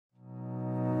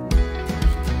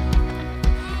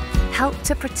help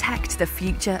to protect the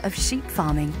future of sheep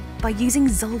farming by using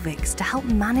Zolvix to help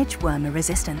manage wormer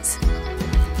resistance.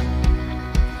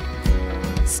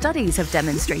 Studies have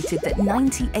demonstrated that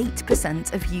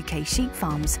 98% of UK sheep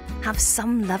farms have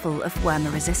some level of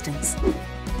wormer resistance.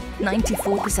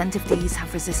 94% of these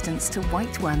have resistance to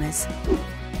white wormers,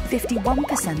 51%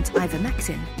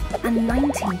 ivermectin, and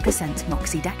 19%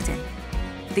 moxidectin.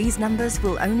 These numbers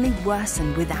will only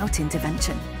worsen without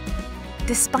intervention.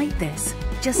 Despite this,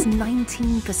 just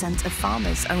 19% of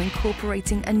farmers are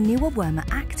incorporating a newer wormer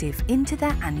active into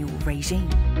their annual regime.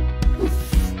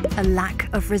 A lack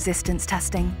of resistance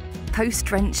testing,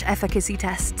 post-drench efficacy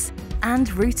tests,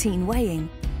 and routine weighing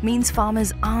means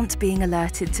farmers aren't being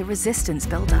alerted to resistance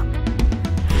buildup.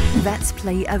 Vets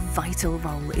play a vital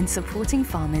role in supporting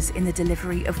farmers in the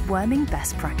delivery of worming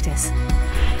best practice.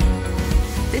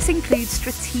 This includes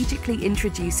strategically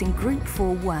introducing Group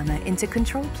 4 wormer into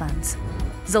control plans.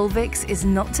 Zolvix is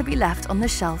not to be left on the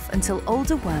shelf until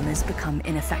older wormers become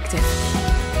ineffective.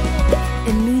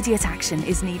 Immediate action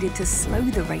is needed to slow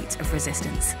the rate of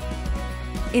resistance.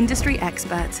 Industry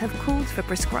experts have called for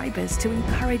prescribers to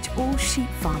encourage all sheep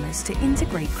farmers to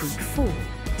integrate Group 4,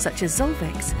 such as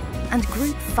Zolvix, and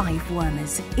Group 5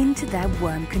 wormers into their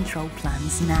worm control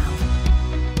plans now.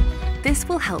 This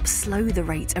will help slow the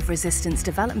rate of resistance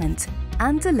development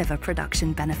and deliver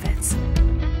production benefits.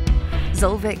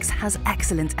 Zolvix has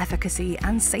excellent efficacy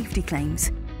and safety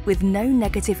claims, with no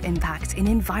negative impact in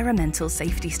environmental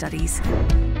safety studies.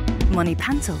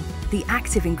 Monipantal, the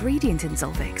active ingredient in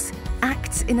Zolvix,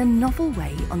 acts in a novel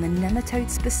way on the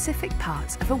nematode-specific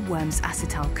parts of a worm's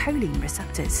acetylcholine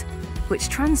receptors, which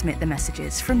transmit the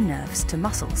messages from nerves to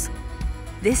muscles.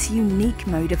 This unique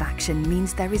mode of action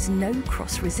means there is no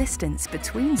cross-resistance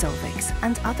between Zolvix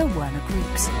and other wormer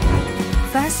groups.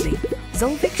 Firstly,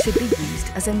 Zolvix should be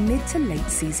used as a mid to late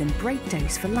season break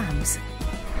dose for lambs.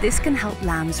 This can help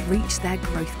lambs reach their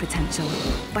growth potential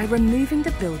by removing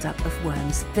the buildup of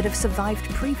worms that have survived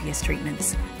previous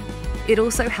treatments. It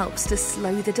also helps to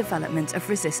slow the development of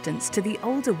resistance to the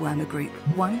older wormer group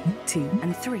 1, 2,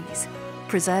 and 3s,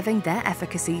 preserving their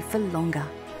efficacy for longer.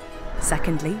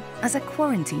 Secondly, as a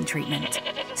quarantine treatment,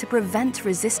 to prevent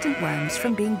resistant worms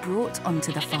from being brought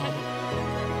onto the farm.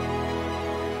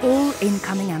 All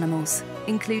incoming animals,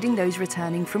 including those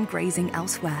returning from grazing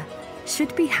elsewhere,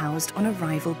 should be housed on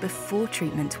arrival before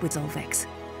treatment with Zolvix.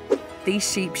 These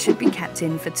sheep should be kept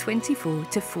in for 24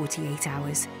 to 48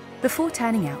 hours before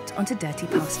turning out onto dirty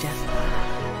pasture.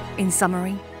 In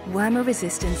summary, wormer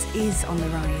resistance is on the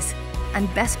rise,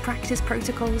 and best practice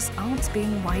protocols aren't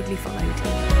being widely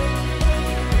followed.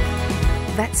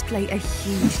 Vets play a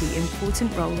hugely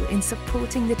important role in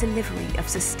supporting the delivery of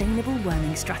sustainable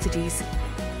worming strategies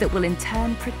that will in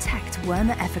turn protect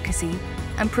wormer efficacy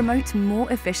and promote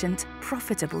more efficient,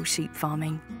 profitable sheep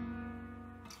farming.